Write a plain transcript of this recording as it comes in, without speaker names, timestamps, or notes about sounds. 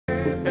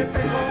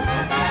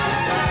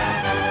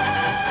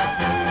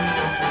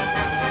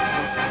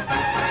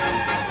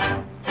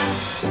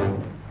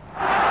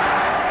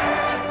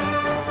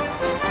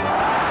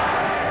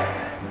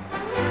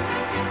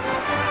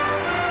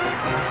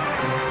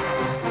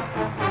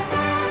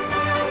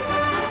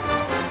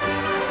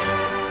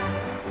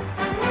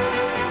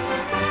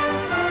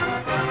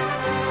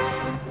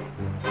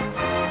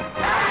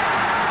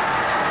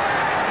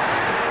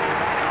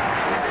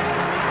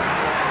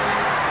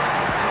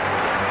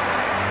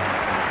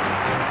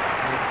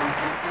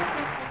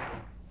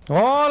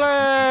Ole!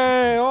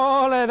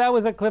 Ole! That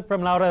was a clip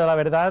from La Hora de la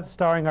Verdad,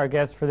 starring our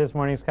guest for this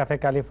morning's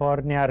Café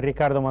California,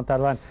 Ricardo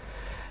Montalbán.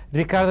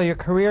 Ricardo, your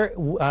career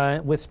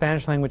with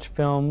Spanish language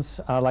films,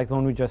 like the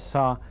one we just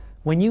saw,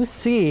 when you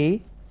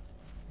see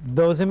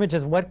those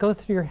images, what goes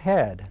through your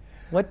head?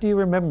 What do you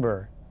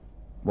remember?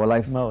 Well,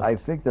 I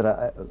think that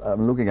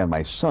I'm looking at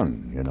my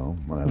son, you know,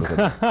 when I look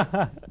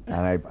at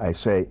and I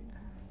say,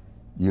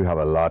 you have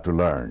a lot to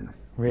learn.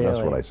 Really? That's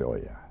what I say. Oh,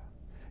 yeah.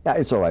 Yeah,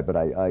 it's all right, but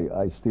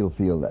I still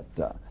feel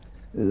that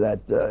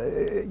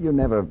you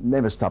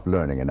never stop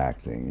learning in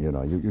acting. You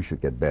know, you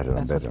should get better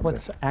and better. That's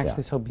what's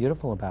actually so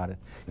beautiful about it.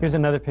 Here's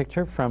another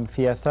picture from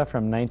Fiesta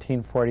from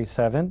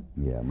 1947.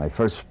 Yeah, my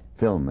first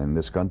film in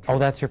this country. Oh,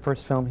 that's your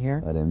first film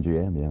here? At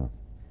MGM, yeah.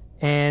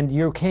 And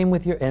you came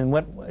with your, and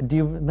what do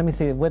you, let me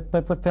see,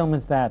 what film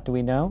is that? Do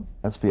we know?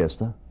 That's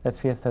Fiesta. That's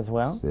Fiesta as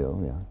well?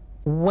 Still, yeah.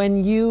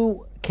 When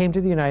you came to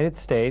the United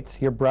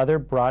States, your brother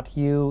brought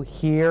you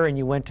here and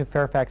you went to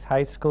Fairfax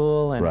High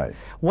School. And right.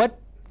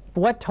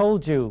 What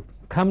told you,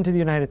 come to the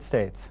United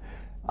States?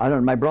 I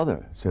don't. My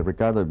brother said,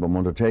 Ricardo, I'm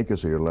going to take you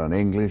so you learn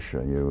English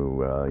and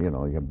you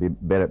know, you can be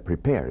better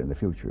prepared in the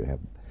future. You have,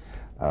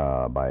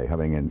 by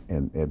having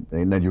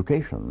an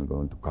education,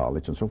 going to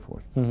college and so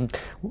forth.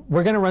 Mm-hmm.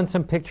 We're going to run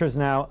some pictures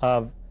now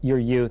of your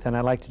youth, and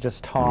I'd like to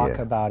just talk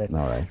about it.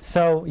 All right.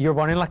 So you're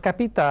born in La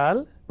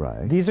Capital.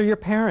 Right. These are your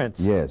parents.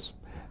 Yes.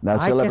 Now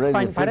celebrating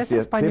the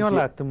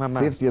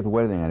 50th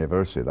wedding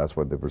anniversary. That's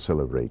what they were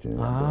celebrating.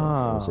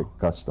 Ah. It was a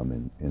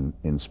custom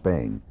in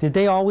Spain. Did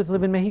they always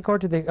live in Mexico, or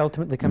did they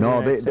ultimately come to the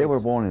United States? No, they were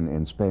born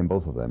in Spain,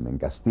 both of them, in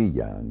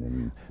Castilla.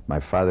 And my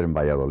father in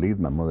Valladolid,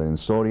 my mother in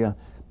Soria.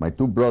 My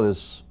two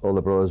brothers,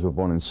 older brothers, were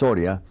born in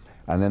Soria.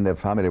 And then their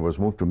family was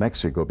moved to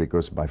Mexico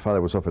because my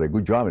father was offered a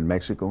good job in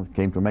Mexico,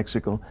 came to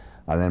Mexico.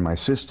 And then my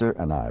sister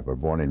and I were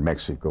born in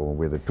Mexico.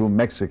 With the two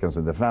Mexicans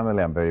in the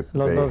family, I'm very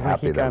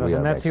happy that we are.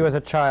 And that's you as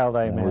a child,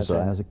 I imagine.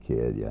 As a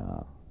kid, yeah.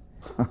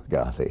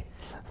 Golly.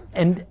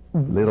 And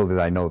little did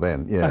I know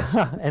then, yes.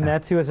 And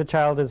that's you as a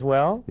child as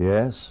well?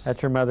 Yes.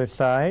 That's your mother's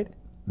side?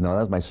 No,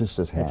 that's my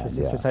sister's hand. That's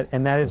your sister's side.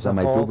 And that is so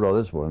my two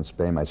brothers were in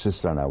Spain. My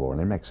sister and I were born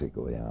in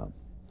Mexico, yeah.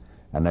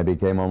 And I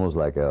became almost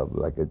like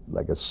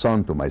a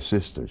son to my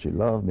sister. She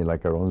loved me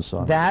like her own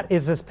son. That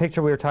is this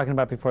picture we were talking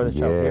about before the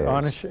show.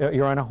 Yes.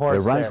 You're on a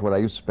horse. The ranch where I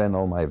used to spend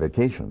all my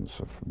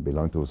vacations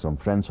belonged to some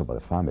friends of the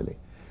family.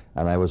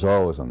 And I was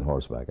always on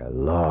horseback. I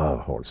love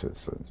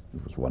horses.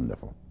 It was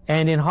wonderful.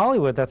 And in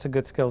Hollywood, that's a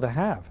good skill to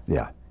have.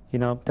 Yeah. You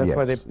know, that's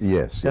why they.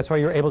 Yes. That's why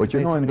you're able to. But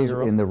you know,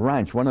 in the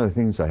ranch, one of the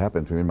things that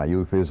happened to me in my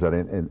youth is that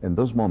in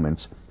those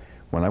moments,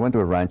 when I went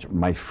to a ranch,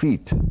 my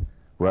feet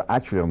were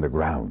actually on the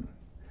ground.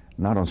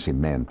 Not on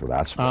cement or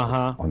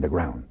asphalt, on the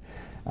ground.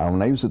 And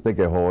when I used to take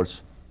a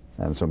horse,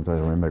 and sometimes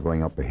I remember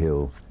going up a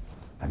hill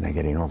and then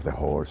getting off the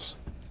horse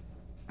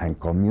and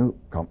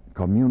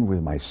commune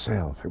with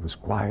myself. It was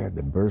quiet,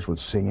 the birds were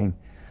singing,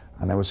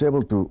 and I was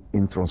able to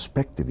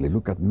introspectively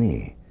look at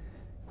me.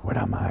 Where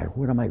am I?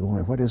 Where am I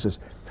going? What is this?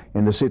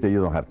 In the city,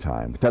 you don't have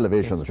time.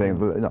 Television,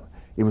 no.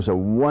 It was a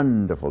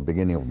wonderful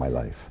beginning of my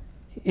life.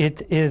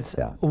 It is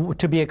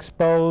to be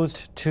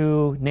exposed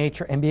to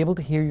nature and be able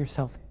to hear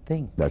yourself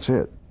think. That's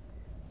it.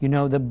 You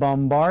know, the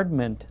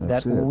bombardment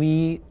that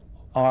we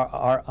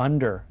are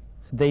under,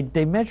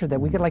 they measure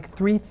that we get like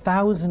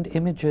 3,000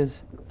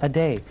 images a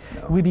day.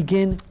 No. We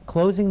begin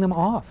closing them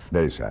off.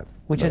 Very sad.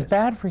 Which is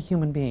bad for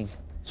human beings.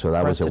 So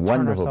that was a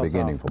wonderful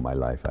beginning for my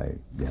life.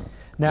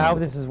 Now,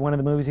 this is one of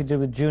the movies you did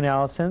with June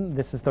Allison.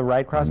 This is The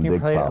Right Cross. And Big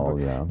Paul,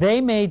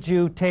 They made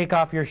you take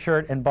off your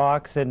shirt and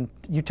box, and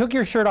you took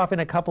your shirt off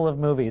in a couple of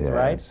movies,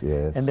 right?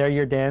 Yes. And there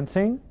you're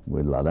dancing?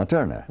 With Lana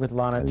Turner. With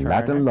Lana Turner.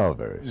 Latin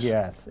Lovers.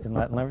 Yes, in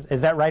Latin Lovers.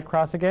 Is that Right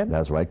Cross again?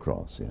 That's Right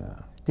Cross, yeah.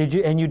 Did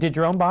you, and you did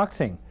your own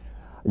boxing?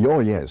 Oh,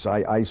 yes.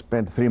 I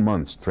spent 3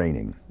 months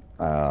training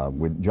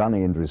with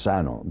Johnny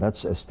Indrisano.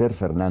 That's Esther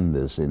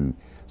Fernandez in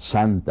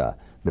Santa.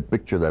 The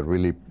picture that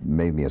really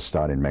made me a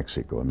star in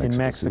Mexico. In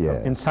Mexico?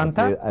 Yeah. In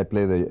Santa? I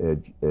played a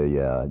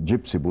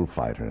gypsy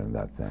bullfighter in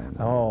that thing.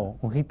 Oh,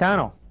 un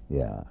gitano.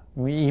 Yeah.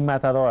 Y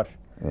matador.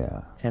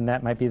 Yeah. And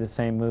that might be the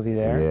same movie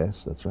there?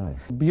 Yes, that's right.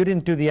 You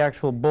didn't do the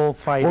actual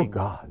bullfighting? Oh,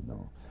 God,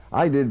 no.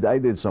 I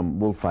did some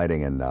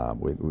bullfighting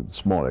with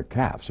smaller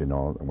calves, you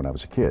know, when I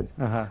was a kid.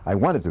 I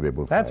wanted to be a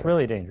bullfighter. That's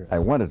really dangerous. I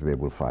wanted to be a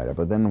bullfighter,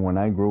 but then when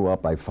I grew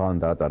up, I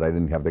found out that I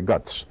didn't have the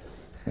guts.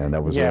 And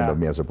that was the end of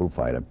me as a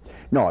bullfighter.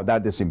 No,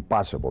 that is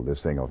impossible,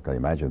 this thing of, can you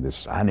imagine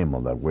this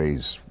animal that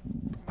weighs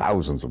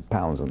thousands of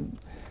pounds? And,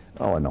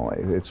 oh, no,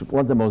 it's one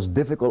of the most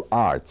difficult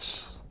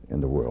arts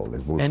in the world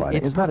is And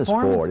bullfighting. It's not a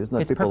sport. It's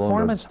not, people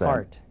don't understand.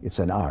 Art. It's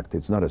an art.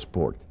 It's not a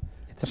sport.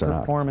 It's a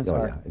performance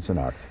art. Yeah, it's an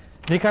art.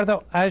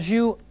 Ricardo, as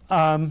you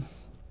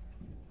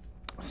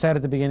said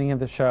at the beginning of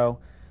the show,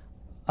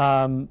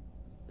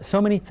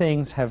 so many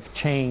things have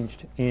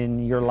changed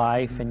in your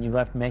life, and you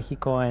left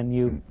Mexico, and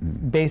you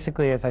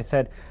basically, as I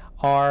said,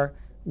 are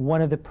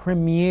one of the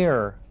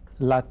premier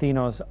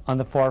Latinos on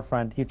the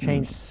forefront. You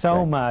changed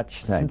so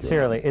much,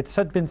 sincerely. It's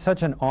been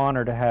such an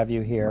honor to have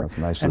you here. That's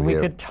nice and to we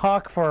hear. could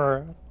talk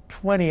for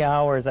 20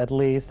 hours at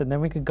least, and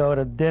then we could go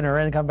to dinner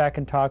and come back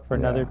and talk for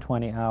another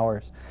 20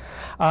 hours.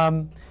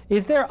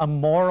 Is there a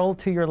moral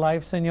to your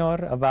life, senor,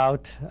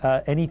 about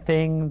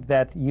anything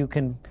that you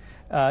can,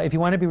 if you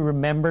want to be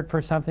remembered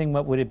for something,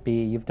 what would it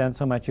be? You've done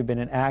so much. You've been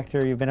an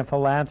actor, you've been a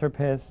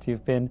philanthropist,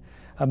 you've been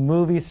a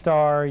movie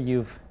star,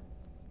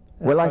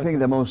 Well, I think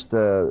the most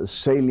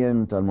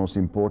salient and most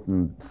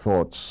important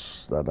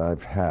thoughts that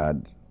I've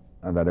had,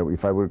 and that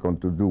if I were going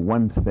to do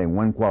one thing,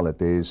 one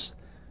quality is,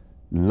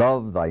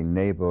 love thy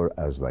neighbor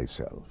as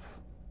thyself.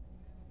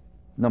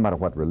 No matter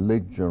what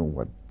religion,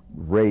 what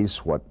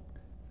race, what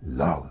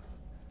love.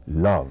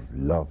 Love,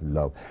 love,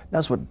 love.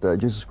 That's what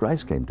Jesus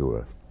Christ came to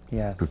earth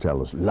to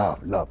tell us.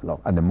 Love, love,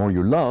 love. And the more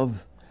you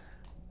love,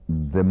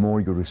 the more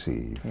you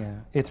receive. Yeah,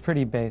 it's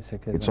pretty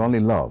basic, isn't It's it? only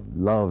love,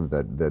 love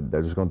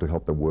that is going to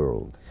help the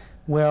world.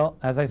 Well,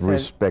 as I said,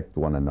 Respect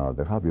one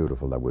another. How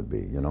beautiful that would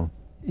be, you know?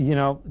 You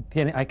know,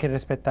 hay que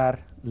respetar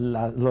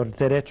los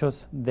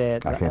derechos de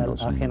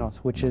ajenos,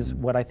 which is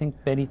what I think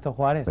Benito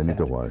Juárez said.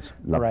 Benito Juárez.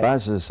 La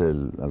paz es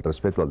el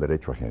respeto al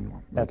derecho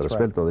ajeno. El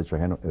respeto al derecho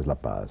ajeno es la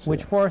paz.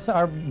 Which for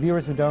our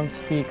viewers who don't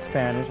speak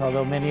Spanish,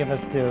 although many of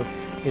us do,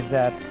 is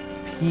that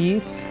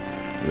peace.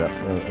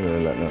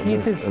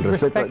 Peace is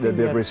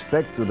the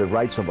respect to the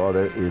rights of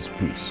others is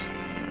peace.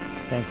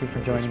 Thank you for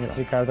joining us,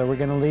 Ricardo. We're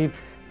going to leave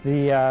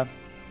the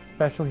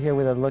special here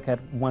with a look at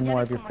one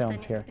more of your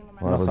films here.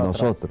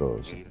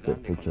 Nosotros. Con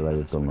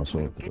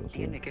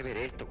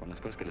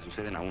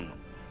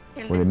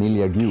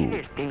Emilia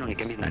Gu.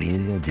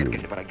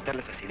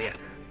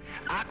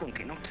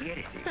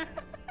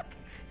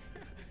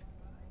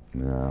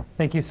 Yeah.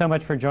 Thank you so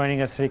much for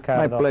joining us,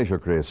 Ricardo. My pleasure,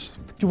 Chris.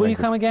 Will you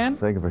come again?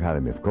 Thank you for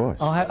having me, of course.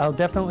 I'll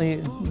definitely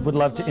would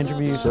love to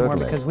interview you some more,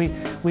 because we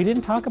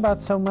didn't talk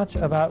about so much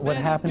about what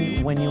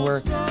happened when you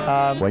were...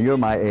 when you're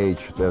my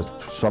age, there's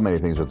so many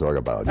things to talk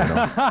about, you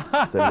know.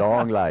 It's a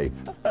long life.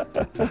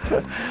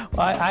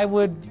 I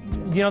would,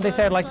 you know, they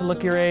say I'd like to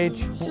look your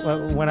age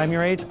when I'm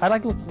your age. I'd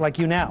like to look like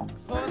you now.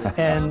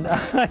 And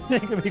I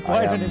think it'd be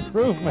quite an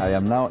improvement. I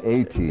am now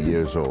 80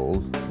 years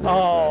old.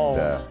 Oh.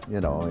 And,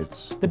 you know,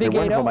 it's... The big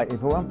 80? If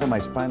it weren't for my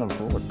spinal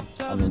cord,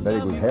 I'm in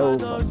very good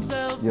health,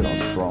 and, you know,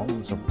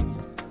 strong. So,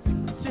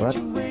 but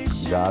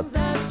God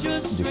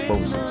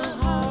disposes.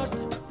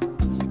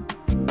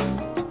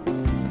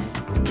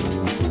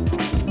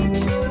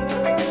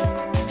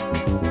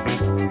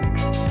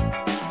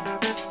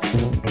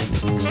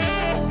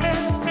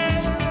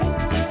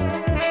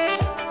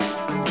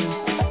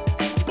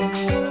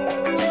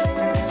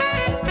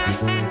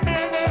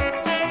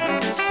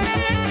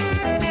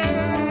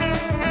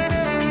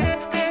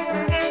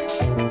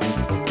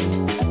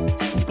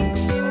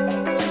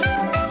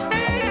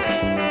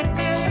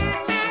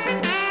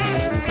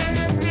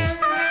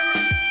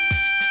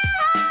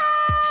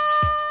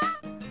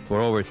 For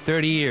over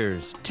 30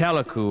 years,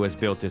 Telecu has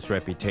built its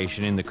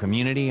reputation in the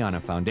community on a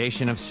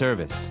foundation of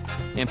service,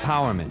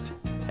 empowerment,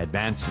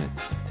 advancement,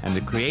 and the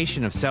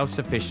creation of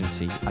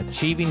self-sufficiency,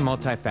 achieving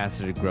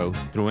multifaceted growth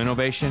through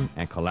innovation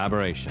and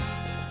collaboration.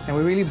 And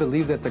we really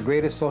believe that the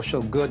greatest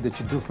social good that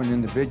you do for an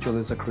individual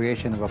is the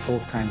creation of a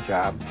full-time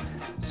job,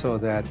 so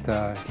that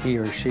he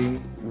or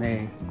she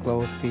may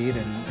clothe, feed,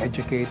 and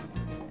educate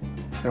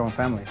their own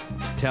families.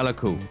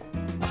 Telecu,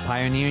 a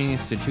pioneering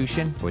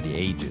institution for the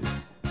ages.